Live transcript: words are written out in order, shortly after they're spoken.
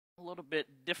little bit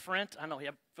different. I know I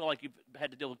feel like you've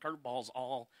had to deal with curveballs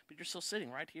but you're still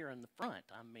sitting right here in the front.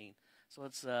 I mean, so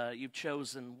it's you've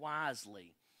chosen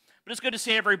wisely. But it's good to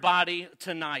see everybody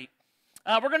tonight.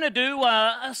 We're going to do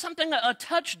something a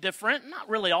touch different, not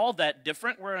really all that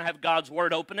different. We're going to have God's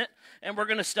Word open it, and we're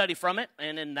going to study from it,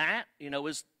 and in that,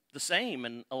 is the same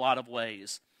in a lot of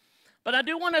ways. But I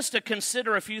do want us to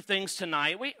consider a few things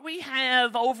tonight. We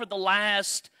have, over the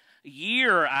last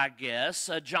year, I guess,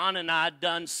 John and I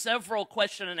done several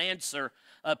question and answer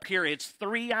periods.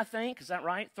 3, I think. Is that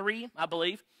right? 3, I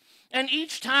believe. And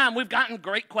each time we've gotten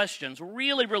great questions,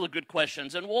 really, really good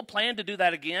questions. And we'll plan to do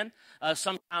that again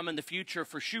sometime in the future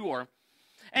for sure.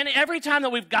 And every time that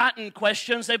we've gotten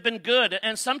questions, they've been good.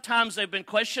 And sometimes they've been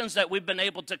questions that we've been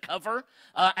able to cover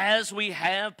as we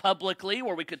have publicly,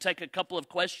 where we could take a couple of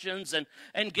questions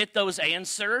and get those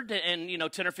answered in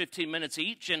 10 or 15 minutes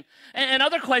each. And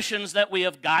other questions that we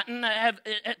have gotten have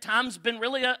at times been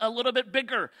really a little bit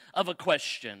bigger of a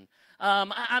question.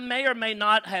 I may or may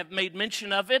not have made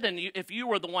mention of it, and if you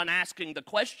were the one asking the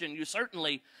question, you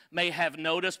certainly may have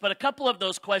noticed. But a couple of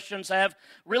those questions have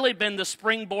really been the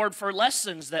springboard for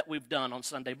lessons that we've done on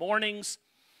Sunday mornings,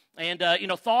 and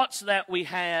thoughts that we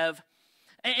have,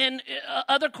 and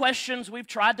other questions we've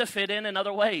tried to fit in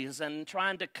other ways, and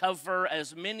trying to cover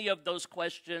as many of those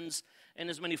questions in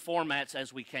as many formats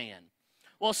as we can.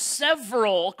 Well,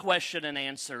 several question and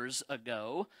answers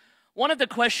ago, one of the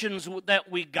questions that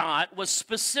we got was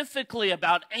specifically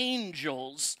about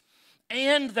angels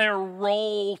and their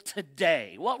role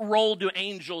today. What role do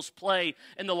angels play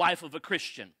in the life of a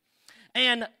Christian?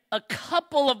 And a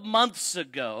couple of months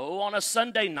ago, on a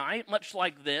Sunday night, much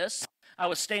like this, I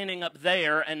was standing up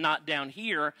there and not down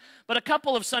here, but a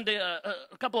couple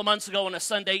of months ago on a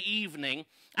Sunday evening,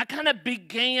 I kind of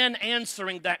began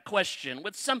answering that question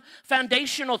with some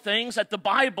foundational things that the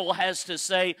Bible has to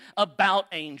say about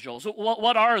angels.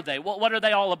 What are they? What are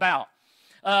they all about?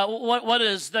 What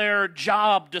is their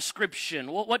job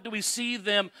description? What do we see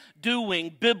them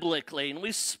doing biblically? And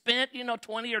we spent,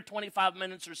 20 or 25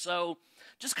 minutes or so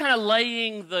just kind of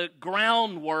laying the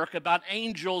groundwork about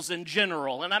angels in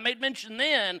general. And I made mention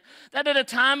then that at a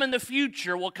time in the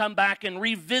future, we'll come back and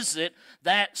revisit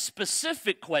that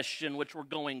specific question, which we're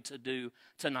going to do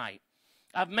tonight.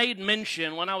 I've made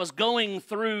mention when I was going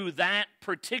through that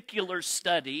particular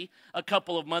study a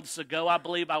couple of months ago, I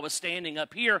believe I was standing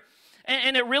up here,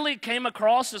 and it really came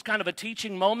across as kind of a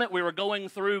teaching moment. We were going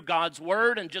through God's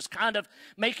Word and just kind of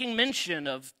making mention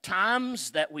of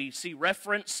times that we see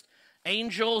referenced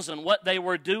angels and what they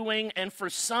were doing, and for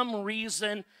some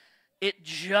reason, it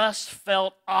just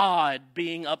felt odd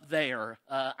being up there.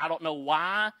 I don't know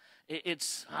why.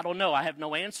 I don't know. I have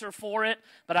no answer for it,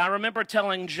 but I remember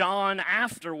telling John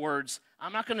afterwards,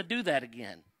 I'm not going to do that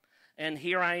again. And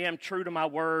here I am, true to my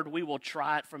word. We will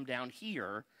try it from down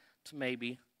here to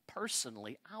maybe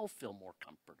personally I'll feel more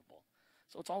comfortable.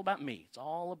 So it's all about me. It's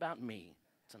all about me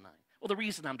tonight. Well, the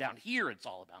reason I'm down here, it's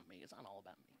all about me. It's not all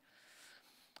about me.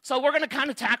 So we're going to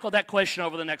kind of tackle that question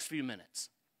over the next few minutes.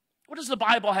 What does the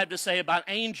Bible have to say about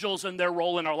angels and their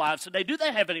role in our lives today? Do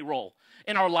they have any role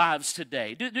in our lives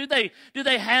today? Do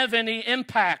they have any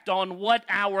impact on what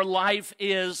our life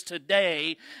is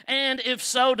today? And if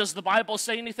so, does the Bible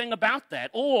say anything about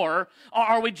that? Or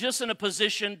are we just in a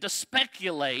position to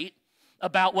speculate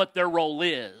about what their role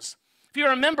is? If you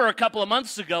remember a couple of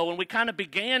months ago when we kind of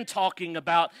began talking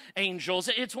about angels,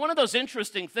 it's one of those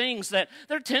interesting things that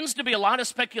there tends to be a lot of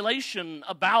speculation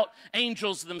about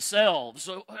angels themselves.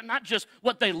 So not just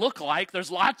what they look like, there's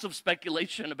lots of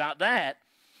speculation about that,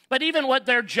 but even what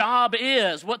their job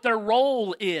is, what their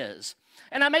role is.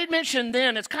 And I made mention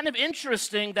then, it's kind of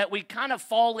interesting that we kind of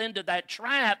fall into that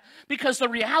trap, because the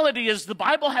reality is the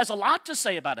Bible has a lot to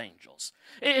say about angels.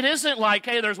 It isn't like,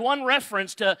 hey, there's one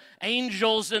reference to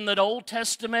angels in the Old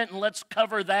Testament, and let's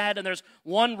cover that, and there's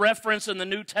one reference in the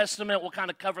New Testament, we'll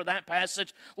kind of cover that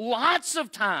passage. Lots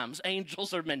of times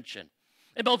angels are mentioned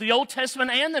in both the Old Testament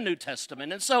and the New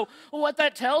Testament. And so what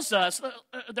that tells us,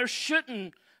 there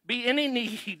shouldn't be any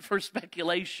need for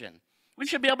speculation. We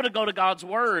should be able to go to God's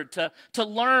Word to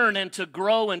learn and to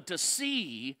grow and to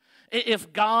see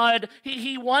if God,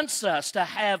 He wants us to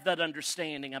have that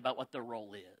understanding about what their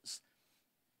role is.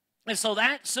 And so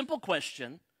that simple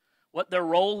question, what their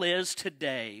role is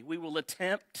today, we will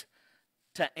attempt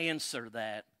to answer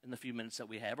that in the few minutes that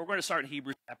we have. We're going to start in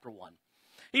Hebrews chapter 1.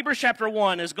 Hebrews chapter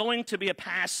 1 is going to be a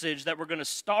passage that we're going to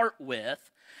start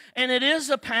with. And it is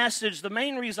a passage, the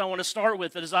main reason I want to start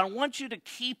with it is I want you to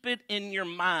keep it in your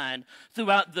mind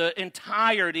throughout the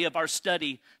entirety of our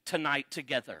study tonight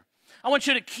together. I want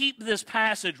you to keep this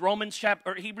passage,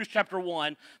 Hebrews chapter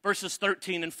 1, verses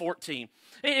 13 and 14.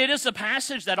 It is a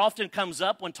passage that often comes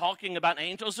up when talking about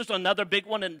angels. There's another big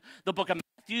one in the book of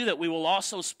Matthew that we will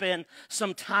also spend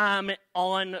some time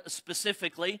on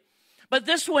specifically. But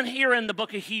this one here in the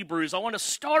book of Hebrews, I want to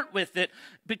start with it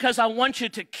because I want you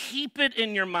to keep it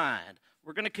in your mind.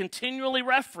 We're going to continually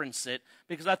reference it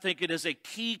because I think it is a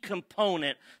key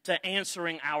component to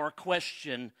answering our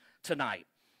question tonight.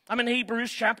 I'm in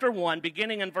Hebrews chapter 1,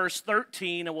 beginning in verse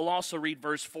 13, and we'll also read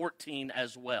verse 14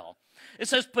 as well. It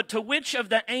says, "But to which of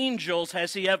the angels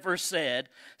has he ever said,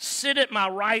 'Sit at my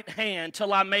right hand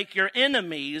till I make your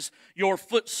enemies your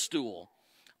footstool'?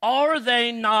 Are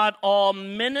they not all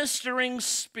ministering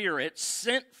spirits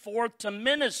sent forth to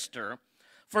minister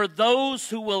for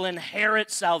those who will inherit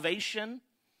salvation?"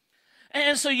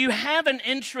 And so you have an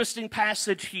interesting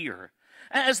passage here.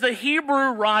 As the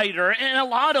Hebrew writer, in a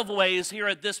lot of ways here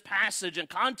at this passage and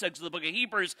context of the book of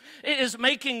Hebrews, is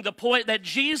making the point that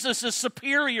Jesus is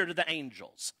superior to the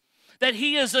angels, that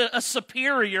he is a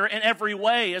superior in every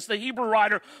way. As the Hebrew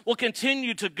writer will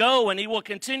continue to go and he will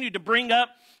continue to bring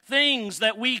up things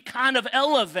that we kind of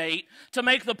elevate to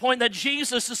make the point that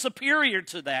Jesus is superior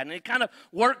to that. And it kind of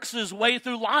works his way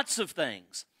through lots of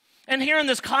things. And here in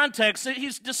this context,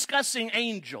 he's discussing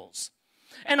angels.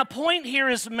 And a point here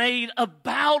is made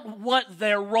about what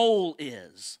their role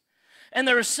is. And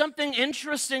there is something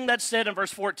interesting that's said in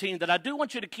verse 14 that I do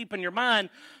want you to keep in your mind,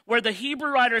 where the Hebrew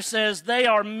writer says they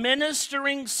are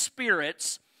ministering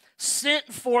spirits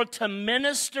sent forth to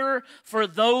minister for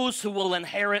those who will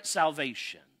inherit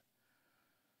salvation.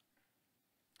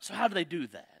 So how do they do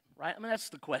that, right? I mean, that's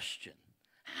the question.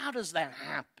 How does that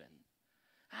happen?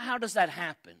 How does that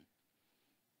happen?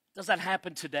 Does that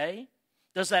happen today?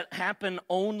 Does that happen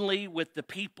only with the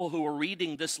people who are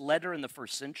reading this letter in the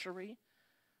first century?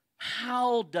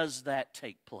 How does that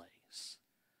take place?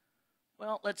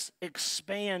 Well, let's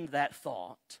expand that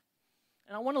thought.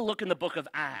 And I want to look in the book of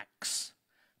Acts,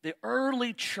 the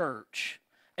early church,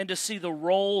 and to see the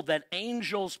role that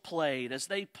angels played as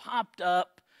they popped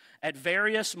up at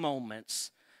various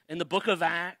moments in the book of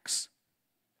Acts.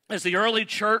 As the early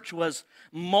church was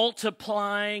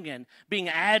multiplying and being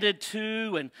added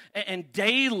to and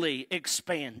daily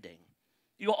expanding,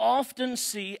 you'll often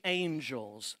see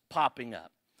angels popping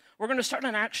up. We're going to start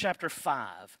in Acts chapter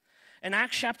 5. In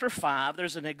Acts chapter 5,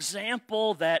 there's an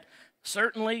example that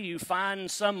certainly you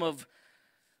find some of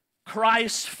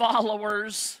Christ's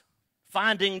followers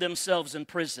finding themselves in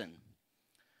prison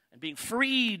and being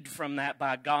freed from that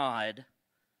by God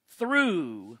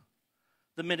through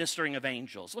the ministering of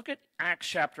angels. Look at Acts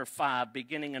chapter 5,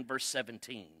 beginning in verse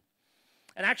 17.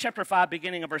 In Acts chapter 5,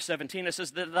 beginning in verse 17, it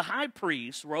says that the high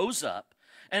priest rose up,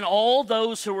 and all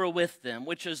those who were with them,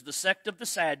 which is the sect of the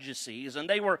Sadducees, and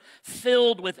they were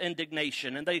filled with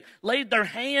indignation, and they laid their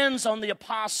hands on the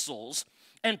apostles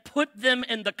and put them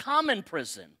in the common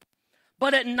prison.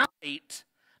 But at night,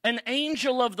 an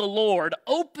angel of the Lord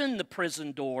opened the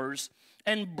prison doors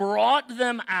and brought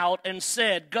them out and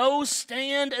said, "Go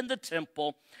stand in the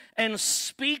temple and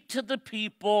speak to the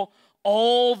people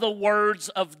all the words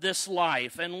of this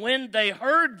life." And when they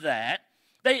heard that,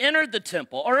 they entered the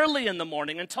temple early in the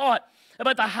morning and taught.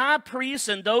 But the high priest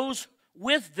and those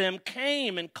with them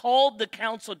came and called the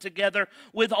council together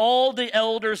with all the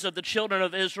elders of the children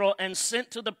of Israel and sent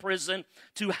to the prison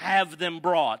to have them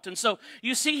brought. And so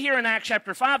you see here in Acts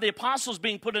chapter 5, the apostles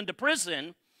being put into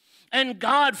prison, and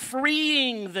God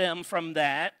freeing them from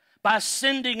that by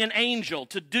sending an angel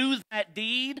to do that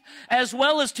deed as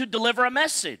well as to deliver a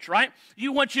message, right?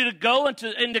 You want you to go and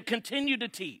to continue to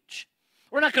teach.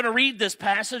 We're not going to read this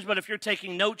passage, but if you're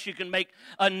taking notes, you can make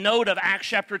a note of Acts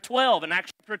chapter 12. In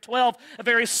Acts chapter 12, a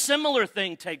very similar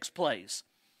thing takes place,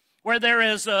 where there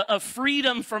is a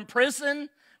freedom from prison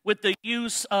with the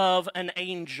use of an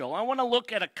angel. I want to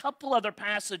look at a couple other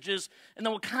passages, and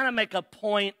then we'll kind of make a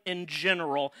point in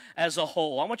general as a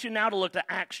whole. I want you now to look at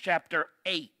Acts chapter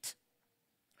 8.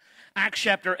 Acts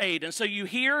chapter 8. And so you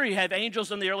have angels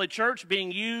in the early church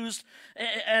being used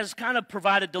as kind of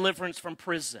provided deliverance from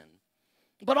prison.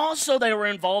 But also they were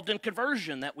involved in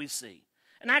conversion that we see.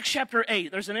 In Acts chapter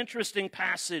 8, there's an interesting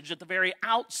passage at the very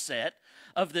outset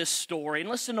of this story. And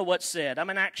listen to what's said. I'm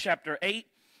in Acts chapter 8,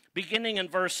 beginning in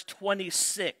verse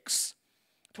 26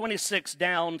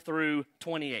 down through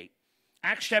 28.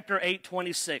 Acts chapter 8,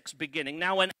 26, beginning.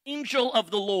 Now an angel of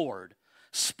the Lord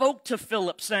spoke to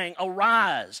Philip, saying,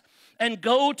 "Arise and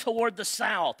go toward the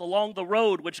south along the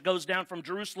road which goes down from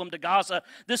Jerusalem to Gaza.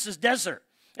 This is desert."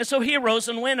 And so he arose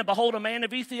and went, and behold, a man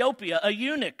of Ethiopia, a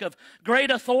eunuch of great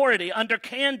authority under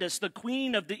Candace, the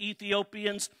queen of the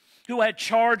Ethiopians, who had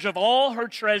charge of all her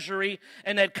treasury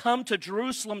and had come to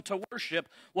Jerusalem to worship,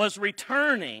 was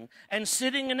returning, and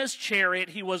sitting in his chariot,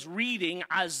 he was reading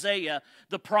Isaiah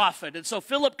the prophet. And so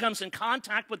Philip comes in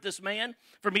contact with this man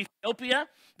from Ethiopia.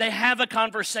 They have a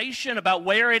conversation about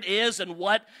where it is and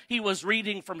what he was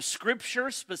reading from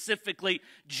Scripture, specifically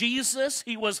Jesus.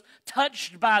 He was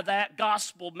touched by that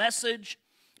gospel message,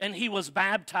 and he was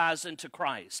baptized into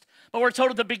Christ. But we're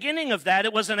told at the beginning of that,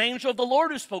 it was an angel of the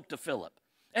Lord who spoke to Philip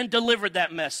and delivered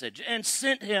that message and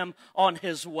sent him on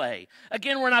his way.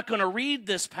 Again, we're not going to read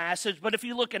this passage, but if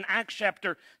you look in Acts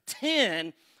chapter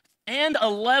 10 and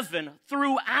 11,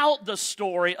 throughout the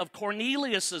story of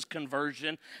Cornelius'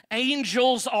 conversion,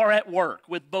 angels are at work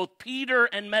with both Peter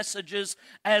and messages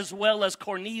as well as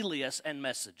Cornelius and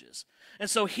messages. And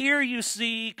so here you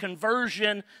see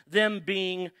conversion, them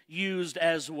being used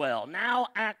as well. Now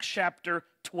Acts chapter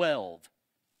 12.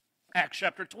 Acts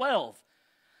chapter 12.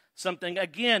 Something,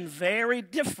 again, very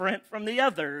different from the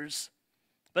others,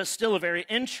 but still a very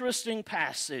interesting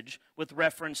passage with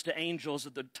reference to angels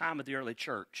at the time of the early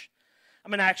church.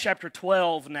 I'm in Acts chapter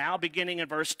 12 now, beginning in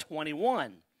verse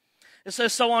 21. It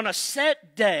says, "So on a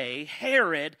set day,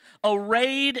 Herod,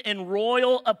 arrayed in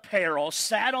royal apparel,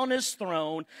 sat on his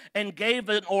throne and gave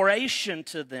an oration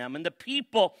to them. And the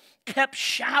people kept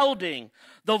shouting,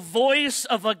 'The voice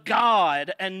of a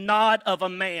God and not of a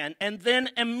man.' And then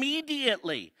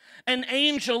immediately an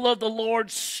angel of the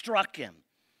Lord struck him,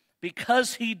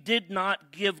 because he did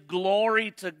not give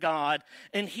glory to God,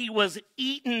 and he was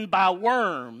eaten by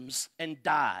worms and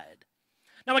died."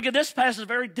 Now again, this passage is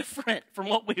very different from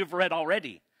what we've read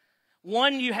already.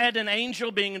 One, you had an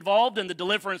angel being involved in the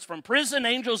deliverance from prison,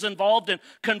 angels involved in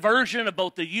conversion of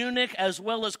both the eunuch as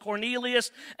well as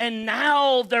Cornelius, and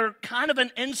now they're kind of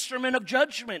an instrument of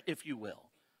judgment, if you will.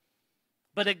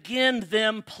 But again,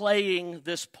 them playing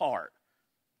this part.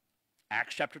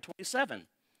 Acts chapter 27,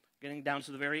 getting down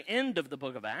to the very end of the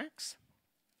book of Acts.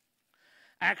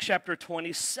 Acts chapter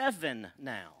 27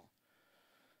 now.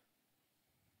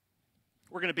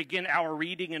 We're going to begin our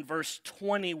reading in verse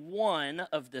 21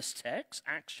 of this text,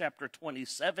 Acts chapter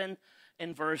 27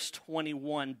 and verse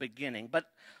 21 beginning.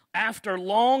 "But after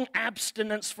long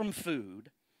abstinence from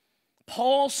food,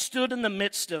 Paul stood in the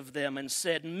midst of them and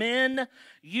said, 'Men,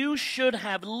 you should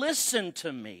have listened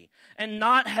to me and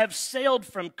not have sailed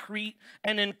from Crete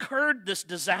and incurred this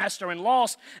disaster and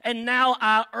loss. And now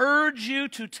I urge you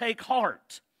to take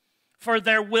heart. For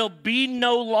there will be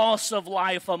no loss of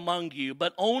life among you,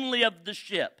 but only of the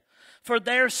ship. For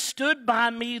there stood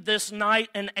by me this night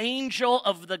an angel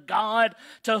of the God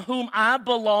to whom I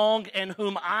belong and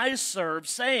whom I serve,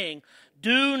 saying,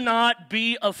 do not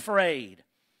be afraid.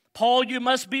 Paul, you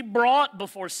must be brought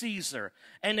before Caesar.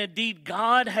 And indeed,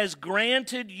 God has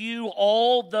granted you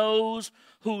all those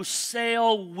who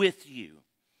sail with you.'"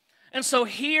 And so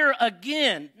here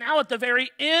again, now at the very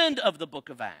end of the book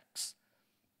of Acts,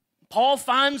 Paul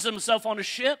finds himself on a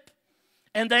ship,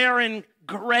 and they are in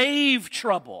grave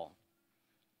trouble.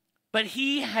 But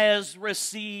he has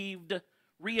received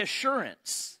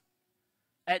reassurance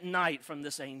at night from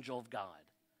this angel of God.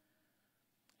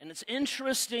 And it's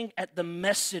interesting at the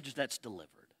message that's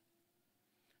delivered.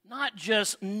 Not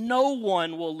just no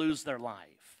one will lose their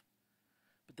life,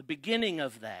 but the beginning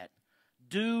of that,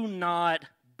 do not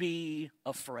be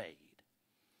afraid.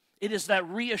 It is that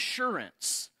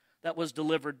reassurance that was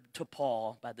delivered to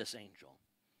Paul by this angel.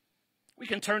 We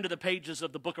can turn to the pages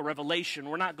of the book of Revelation.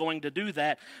 We're not going to do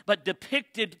that, but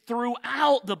depicted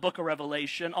throughout the book of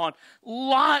Revelation on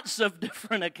lots of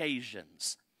different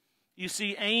occasions. You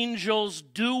see angels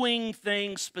doing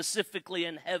things specifically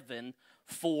in heaven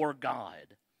for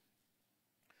God.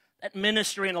 That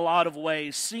ministry in a lot of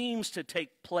ways seems to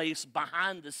take place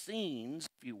behind the scenes,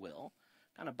 if you will,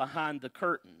 kind of behind the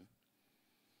curtain.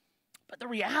 But the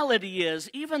reality is,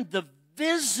 even the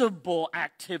visible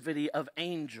activity of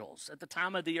angels at the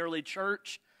time of the early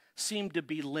church seemed to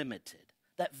be limited,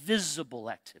 that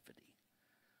visible activity.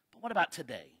 But what about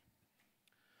today?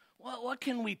 Well, what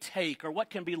can we take or what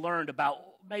can be learned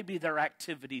about maybe their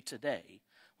activity today?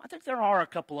 Well, I think there are a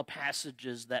couple of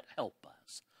passages that help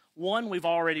us. One we've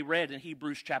already read in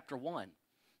Hebrews chapter 1.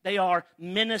 They are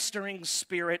ministering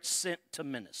spirits sent to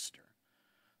minister.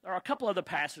 There are a couple other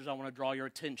passages I want to draw your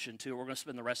attention to. We're going to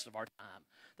spend the rest of our time.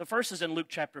 The first is in Luke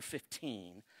chapter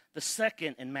 15. The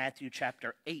second in Matthew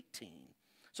chapter 18.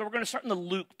 So we're going to start in the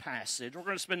Luke passage. We're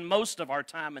going to spend most of our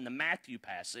time in the Matthew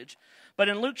passage. But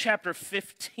in Luke chapter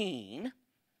 15,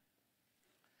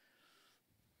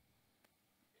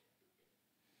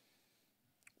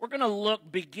 we're going to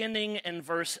look beginning in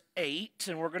verse 8,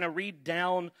 and we're going to read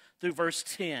down through verse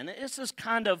 10. This is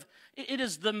it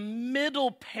is the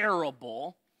middle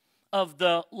parable of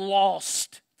the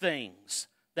lost things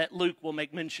that Luke will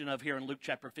make mention of here in Luke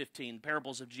chapter 15,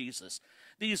 parables of Jesus.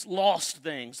 These lost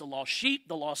things, the lost sheep,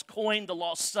 the lost coin, the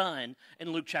lost son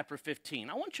in Luke chapter 15.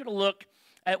 I want you to look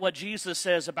at what Jesus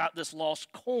says about this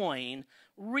lost coin.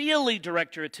 Really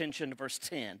direct your attention to verse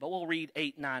 10, but we'll read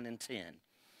 8, 9, and 10.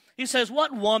 He says,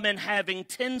 "What woman having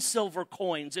 10 silver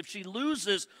coins, if she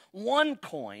loses one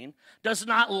coin, does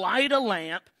not light a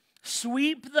lamp,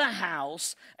 sweep the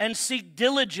house, and seek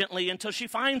diligently until she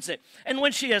finds it? And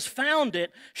when she has found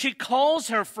it, she calls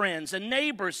her friends and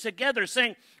neighbors together,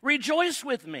 saying, 'Rejoice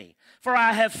with me, for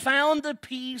I have found the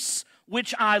piece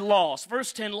which I lost.'"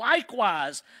 Verse 10,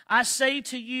 "Likewise, I say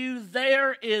to you,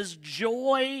 there is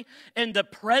joy in the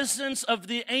presence of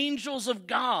the angels of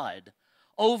God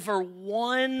over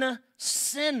one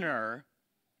sinner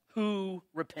who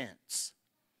repents."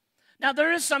 Now,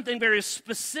 there is something very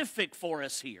specific for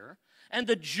us here, and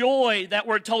the joy that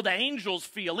we're told the angels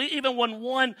feel, even when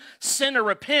one sinner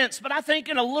repents. But I think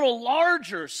in a little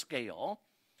larger scale,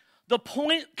 the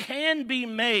point can be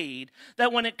made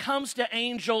that when it comes to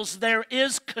angels, there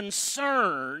is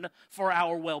concern for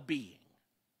our well-being.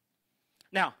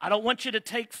 Now, I don't want you to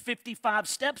take 55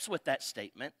 steps with that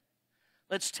statement.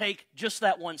 Let's take just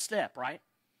that one step, right?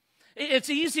 It's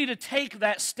easy to take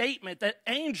that statement that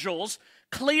angels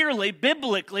clearly,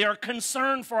 biblically, are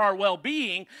concerned for our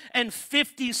well-being, and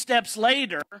 50 steps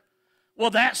later, well,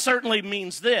 that certainly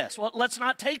means this. Well, let's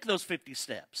not take those 50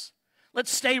 steps.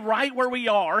 Let's stay right where we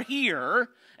are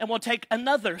here, and we'll take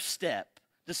another step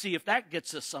to see if that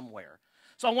gets us somewhere.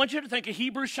 So I want you to think of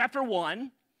Hebrews chapter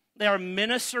 1. They are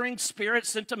ministering spirits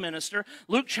sent to minister.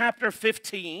 Luke chapter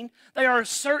 15. They are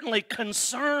certainly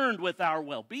concerned with our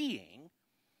well-being.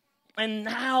 And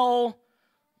now,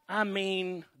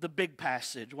 the big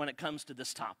passage when it comes to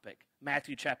this topic,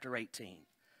 Matthew chapter 18.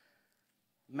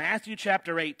 Matthew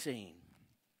chapter 18.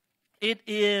 It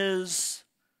is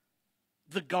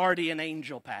the guardian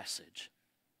angel passage.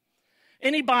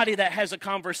 Anybody that has a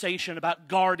conversation about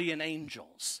guardian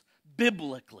angels,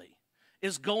 biblically,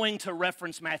 is going to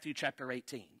reference Matthew chapter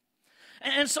 18.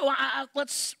 And so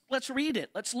let's read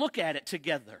it. Let's look at it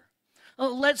together.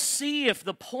 Let's see if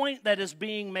the point that is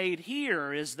being made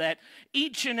here is that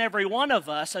each and every one of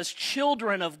us as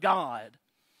children of God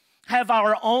have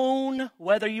our own,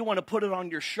 whether you want to put it on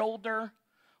your shoulder,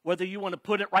 whether you want to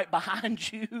put it right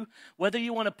behind you, whether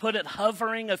you want to put it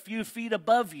hovering a few feet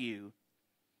above you,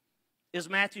 is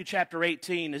Matthew chapter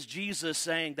 18, is Jesus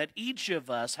saying that each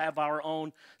of us have our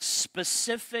own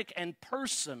specific and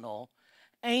personal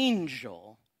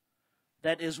angel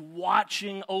that is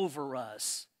watching over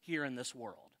us here in this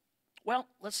world. Well,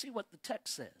 let's see what the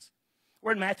text says.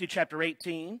 We're in Matthew chapter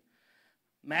 18.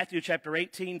 Matthew chapter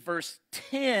 18, verse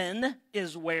 10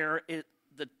 is where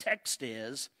the text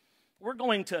is. We're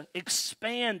going to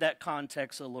expand that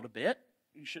context a little bit.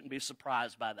 You shouldn't be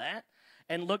surprised by that.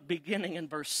 And look beginning in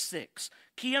verse 6.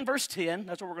 Key in verse 10,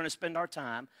 that's where we're going to spend our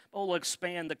time, but we'll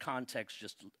expand the context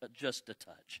just a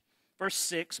touch. Verse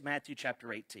 6, Matthew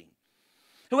chapter 18.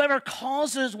 "Whoever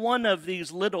causes one of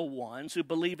these little ones who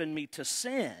believe in me to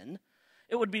sin,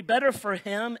 it would be better for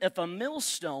him if a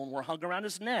millstone were hung around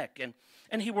his neck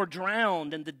and he were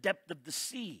drowned in the depth of the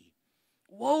sea.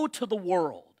 Woe to the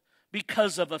world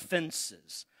because of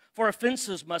offenses, for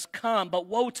offenses must come, but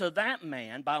woe to that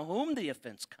man by whom the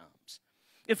offense comes.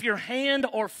 If your hand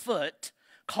or foot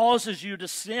causes you to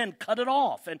sin, cut it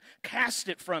off and cast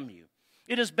it from you.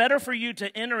 It is better for you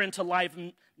to enter into life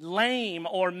lame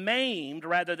or maimed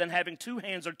rather than having 2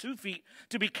 hands or 2 feet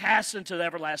to be cast into the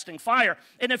everlasting fire.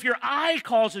 And if your eye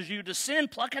causes you to sin,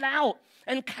 pluck it out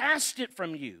and cast it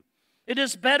from you. It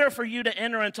is better for you to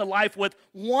enter into life with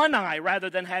 1 eye rather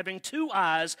than having 2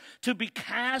 eyes to be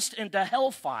cast into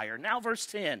hellfire." Now verse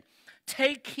 10,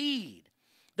 "Take heed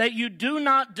that you do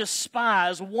not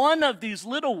despise one of these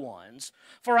little ones,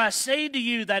 for I say to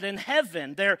you that in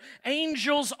heaven their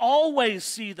angels always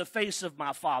see the face of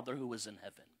my Father who is in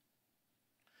heaven."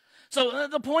 So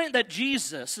the point that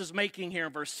Jesus is making here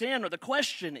in verse 10, or the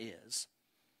question is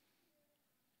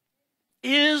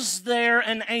there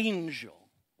an angel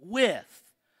with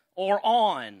or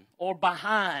on or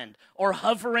behind or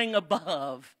hovering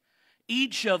above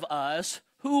each of us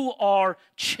who are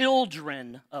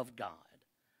children of God?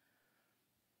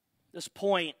 This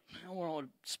point, I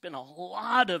want to spend a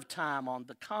lot of time on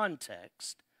the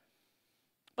context,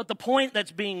 but the point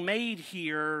that's being made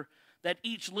here, that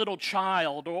each little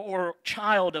child or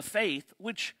child of faith,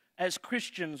 which as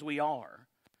Christians we are,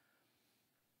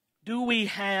 do we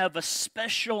have a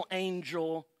special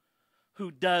angel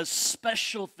who does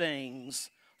special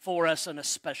things for us in a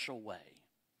special way?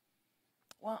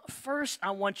 Well, first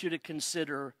I want you to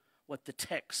consider what the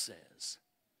text says.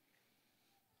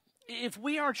 If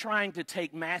we are trying to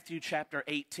take Matthew chapter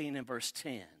 18 and verse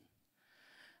 10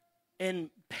 and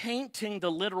painting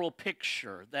the literal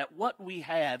picture that what we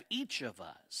have, each of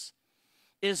us,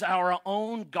 is our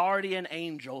own guardian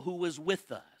angel who is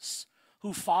with us,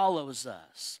 who follows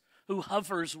us, who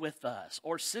hovers with us,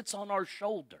 or sits on our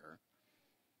shoulder,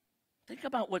 think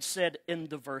about what's said in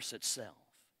the verse itself.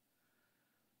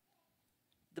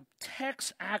 The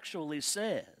text actually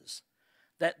says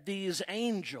that these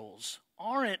angels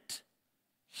aren't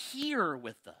here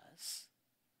with us.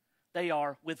 They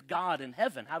are with God in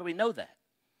heaven. How do we know that?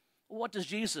 Well, what does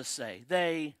Jesus say?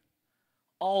 They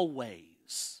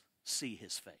always see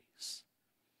his face.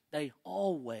 They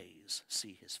always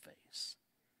see his face.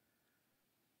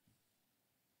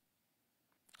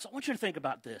 So I want you to think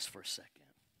about this for a second.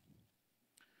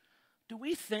 Do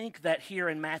we think that here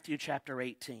in Matthew chapter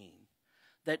 18,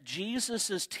 that Jesus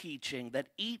is teaching that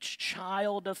each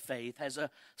child of faith has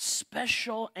a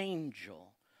special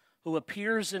angel who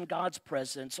appears in God's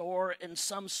presence or in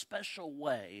some special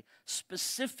way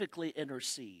specifically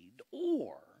intercede?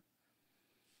 Or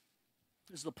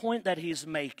is the point that he's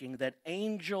making that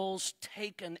angels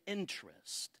take an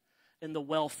interest in the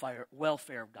welfare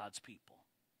of God's people?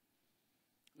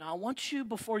 Now, I want you,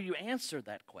 before you answer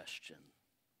that question,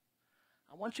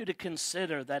 I want you to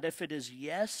consider that if it is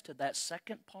yes to that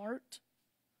second part,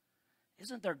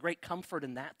 isn't there great comfort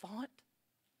in that thought?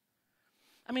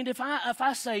 I mean, if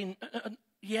I say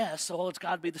yes, well, it's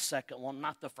got to be the second one,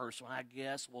 not the first one. I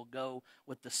guess we'll go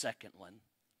with the second one.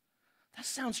 That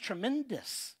sounds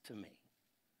tremendous to me.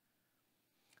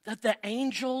 That the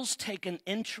angels take an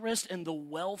interest in the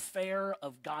welfare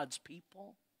of God's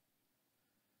people.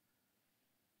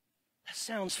 That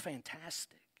sounds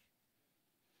fantastic.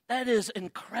 That is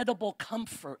incredible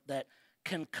comfort that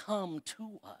can come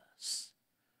to us.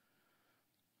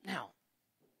 Now,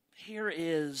 here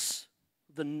is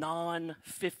the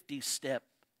non-50-step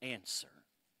answer.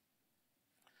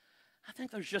 I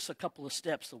think there's just a couple of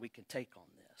steps that we can take on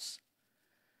this.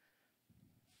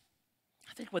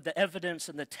 I think with the evidence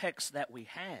and the text that we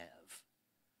have,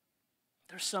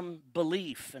 there's some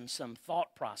belief and some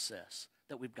thought process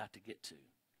that we've got to get to.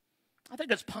 I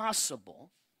think it's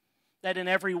possible that in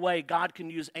every way God can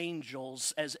use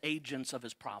angels as agents of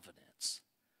his providence.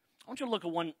 I want you to look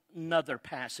at another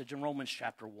passage in Romans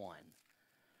chapter 1.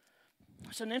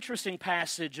 It's an interesting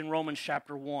passage in Romans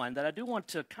chapter 1 that I do want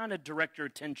to kind of direct your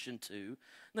attention to.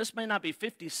 This may not be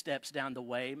 50 steps down the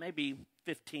way, maybe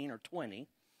 15 or 20.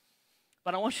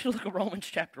 But I want you to look at Romans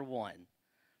chapter 1.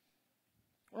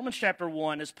 Romans chapter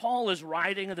 1, as Paul is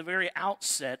writing at the very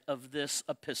outset of this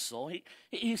epistle,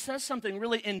 he says something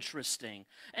really interesting.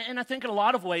 And I think in a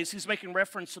lot of ways he's making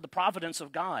reference to the providence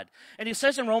of God. And he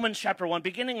says in Romans chapter 1,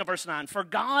 beginning of verse 9, "For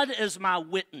God is my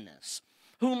witness,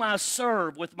 whom I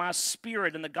serve with my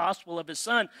spirit in the gospel of his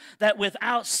Son, that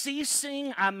without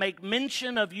ceasing I make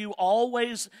mention of you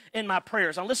always in my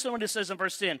prayers." Now listen to what it says in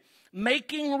verse 10.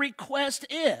 "Making request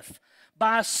if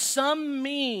by some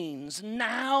means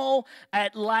now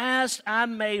at last I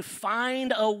may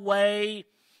find a way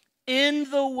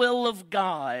in the will of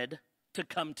God to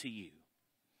come to you."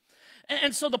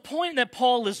 And so the point that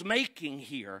Paul is making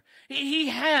here, he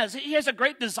has a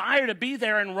great desire to be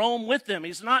there in Rome with them.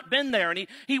 He's not been there, and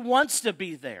he wants to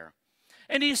be there.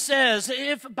 And he says,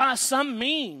 if by some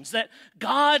means that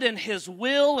God and his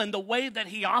will and the way that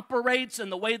he operates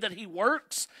and the way that he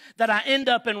works, that I end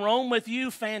up in Rome with you,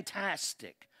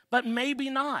 fantastic. But maybe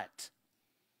not.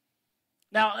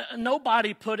 Now,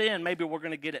 nobody put in, maybe we're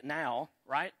going to get it now,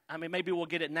 right? I mean, maybe we'll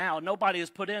get it now. Nobody has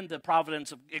put in the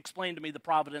providence of, explain to me the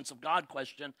providence of God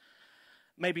question.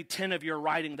 Maybe 10 of you are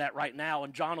writing that right now,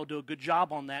 and John will do a good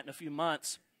job on that in a few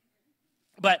months.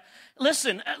 But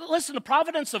listen, the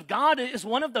providence of God is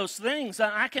one of those things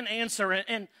that I can answer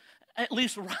in at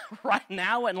least right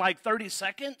now in like 30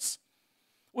 seconds.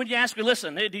 When you ask me,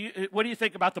 listen, what do you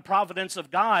think about the providence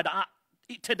of God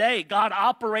today, God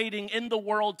operating in the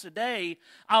world today?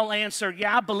 I'll answer,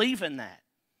 yeah, I believe in that.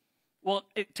 Well,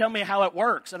 tell me how it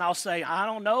works, and I'll say, I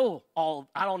don't know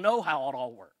how it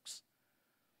all works.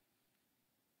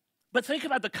 But think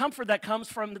about the comfort that comes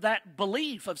from that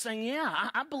belief of saying, yeah,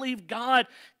 I believe God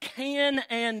can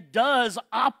and does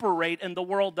operate in the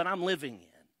world that I'm living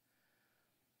in.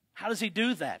 How does he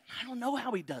do that? I don't know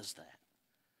how he does that.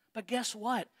 But guess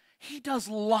what? He does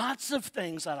lots of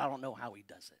things that I don't know how he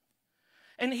does it.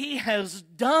 And he has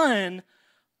done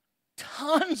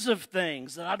tons of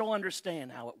things that I don't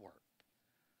understand how it worked.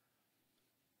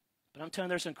 But I'm telling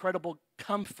you, there's incredible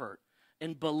comfort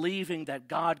in believing that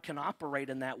God can operate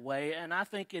in that way. And I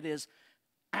think it is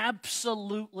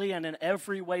absolutely and in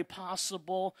every way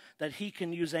possible that he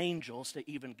can use angels to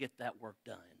even get that work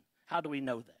done. How do we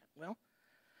know that? Well,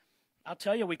 I'll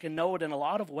tell you, we can know it in a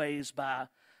lot of ways by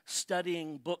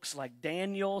studying books like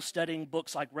Daniel, studying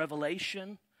books like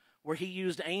Revelation, where he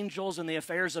used angels in the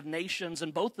affairs of nations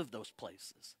in both of those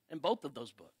places, in both of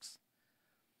those books.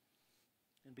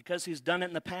 And because he's done it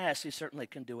in the past, he certainly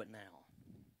can do it now.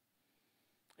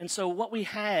 And so what we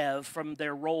have from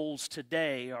their roles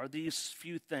today are these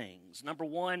few things. Number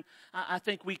one, I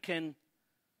think we can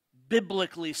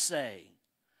biblically say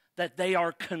that they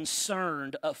are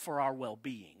concerned for our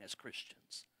well-being as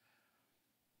Christians.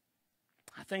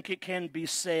 I think it can be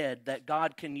said that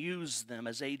God can use them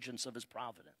as agents of his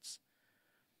providence.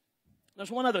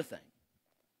 There's one other thing.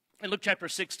 In Luke chapter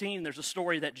 16, there's a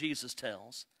story that Jesus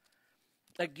tells.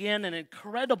 Again, an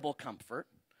incredible comfort.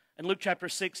 In Luke chapter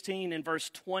 16, in verse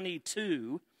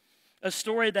 22, a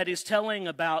story that he's telling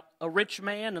about a rich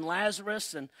man and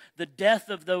Lazarus and the death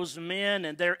of those men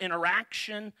and their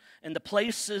interaction and the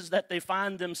places that they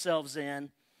find themselves in.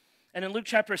 And in Luke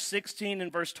chapter 16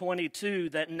 and verse 22,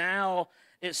 that now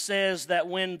it says that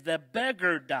when the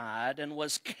beggar died and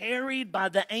was carried by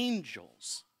the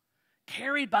angels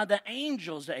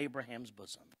to Abraham's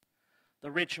bosom,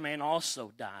 the rich man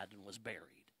also died and was buried.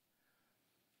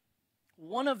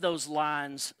 One of those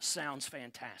lines sounds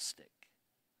fantastic.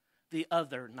 The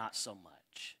other, not so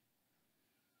much.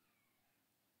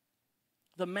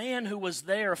 The man who was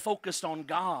there focused on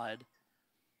God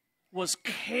was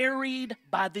carried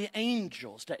by the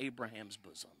angels to Abraham's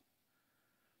bosom.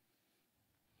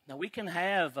 Now, we can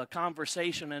have a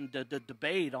conversation and a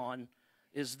debate on,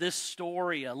 is this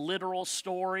story a literal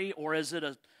story or is it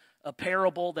a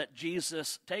parable that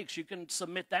Jesus takes? You can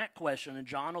submit that question, and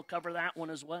John will cover that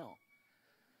one as well.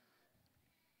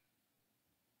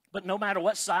 But no matter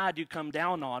what side you come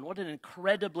down on, what an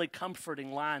incredibly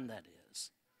comforting line that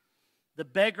is. The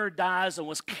beggar dies and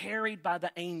was carried by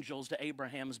the angels to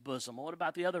Abraham's bosom. Well, what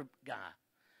about the other guy?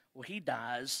 Well, he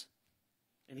dies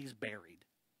and he's buried.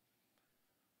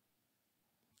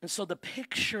 And so the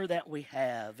picture that we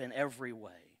have in every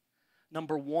way,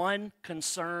 number one,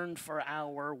 concern for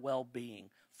our well-being,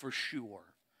 for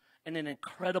sure, and an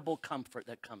incredible comfort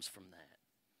that comes from that.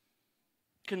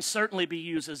 Can certainly be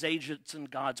used as agents in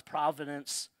God's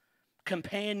providence,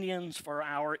 companions for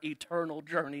our eternal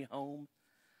journey home.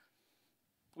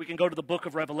 We can go to the book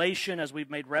of Revelation, as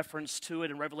we've made reference to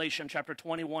it in Revelation chapter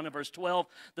 21 and verse 12.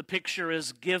 The picture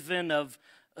is given of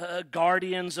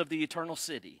guardians of the eternal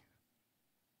city.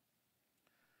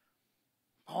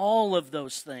 All of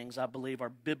those things, I believe, are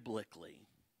biblically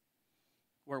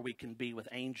where we can be with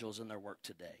angels in their work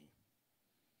today.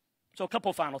 So a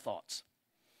couple final thoughts.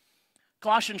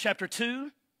 Colossians chapter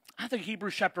 2, I think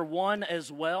Hebrews chapter 1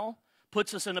 as well,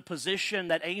 puts us in a position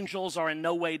that angels are in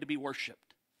no way to be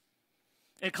worshiped.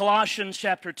 In Colossians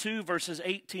chapter 2, verses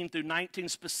 18 through 19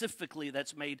 specifically,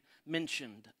 that's made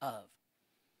mention of.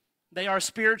 They are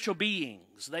spiritual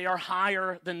beings. They are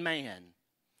higher than man,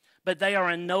 but they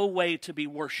are in no way to be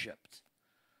worshiped.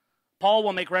 Paul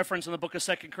will make reference in the book of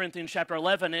 2 Corinthians chapter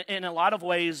 11 in a lot of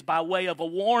ways by way of a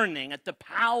warning at the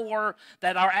power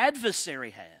that our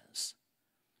adversary has.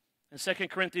 In 2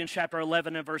 Corinthians chapter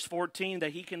 11 and verse 14,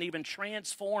 that he can even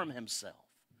transform himself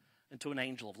into an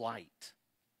angel of light.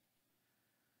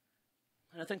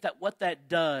 And I think that what that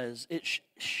does, it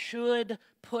should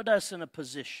put us in a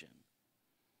position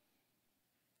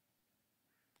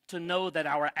to know that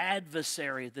our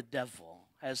adversary, the devil,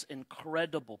 has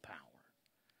incredible power,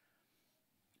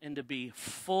 and to be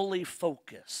fully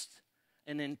focused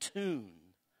and in tune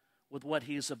with what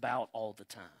he's about all the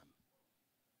time.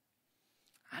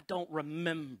 I don't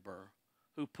remember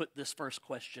who put this first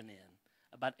question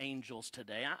in about angels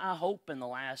today. I hope in the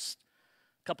last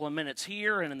couple of minutes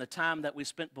here and in the time that we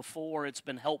spent before, it's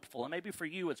been helpful. And maybe for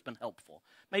you, it's been helpful.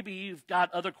 Maybe you've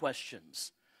got other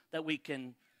questions that we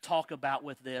can talk about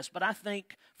with this. But I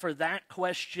think for that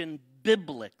question,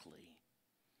 biblically,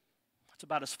 that's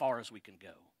about as far as we can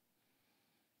go.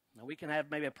 Now, we can have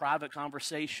maybe a private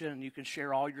conversation, and you can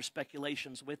share all your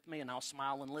speculations with me, and I'll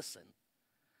smile and listen.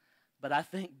 But I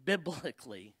think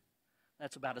biblically,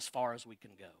 that's about as far as we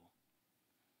can go.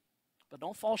 But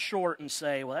don't fall short and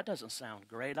say, well, that doesn't sound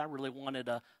great. I really wanted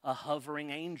a hovering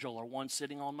angel or one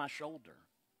sitting on my shoulder.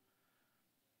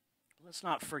 Let's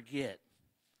not forget,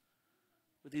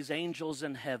 with these angels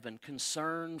in heaven,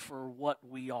 concern for what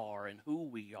we are and who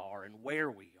we are and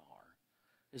where we are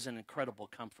is an incredible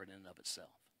comfort in and of itself.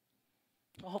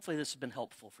 Well, hopefully this has been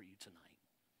helpful for you tonight.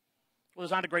 Well,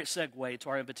 it's not a great segue to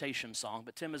our invitation song,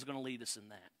 but Tim is going to lead us in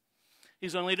that.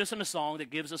 He's going to lead us in a song that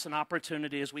gives us an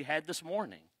opportunity, as we had this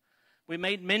morning, We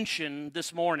made mention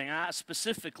this morning, I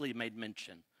specifically made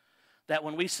mention, that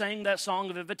when we sang that song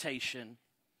of invitation,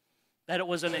 that it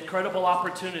was an incredible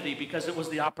opportunity because it was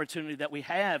the opportunity that we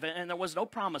have, and there was no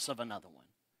promise of another one.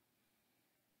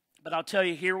 But I'll tell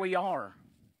you, here we are,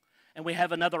 and we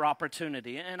have another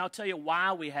opportunity, and I'll tell you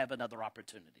why we have another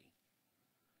opportunity.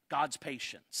 God's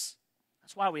patience.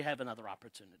 That's why we have another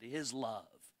opportunity, His love.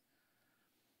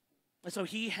 And so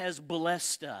He has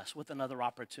blessed us with another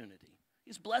opportunity.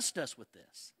 He's blessed us with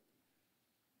this.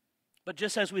 But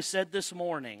just as we said this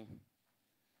morning,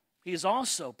 He's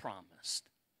also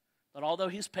promised that although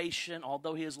He's patient,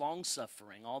 although He is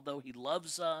long-suffering, although He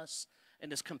loves us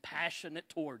and is compassionate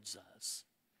towards us,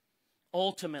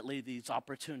 ultimately these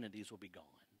opportunities will be gone.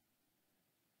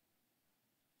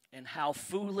 And how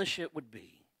foolish it would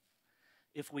be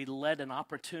if we let an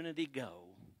opportunity go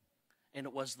and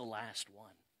it was the last one.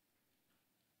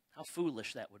 How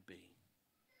foolish that would be.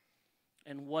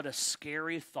 And what a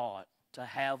scary thought to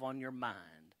have on your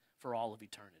mind for all of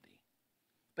eternity.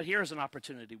 But here's an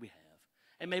opportunity we have.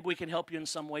 And maybe we can help you in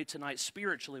some way tonight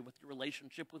spiritually with your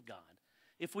relationship with God.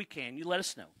 If we can, you let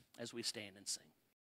us know as we stand and sing.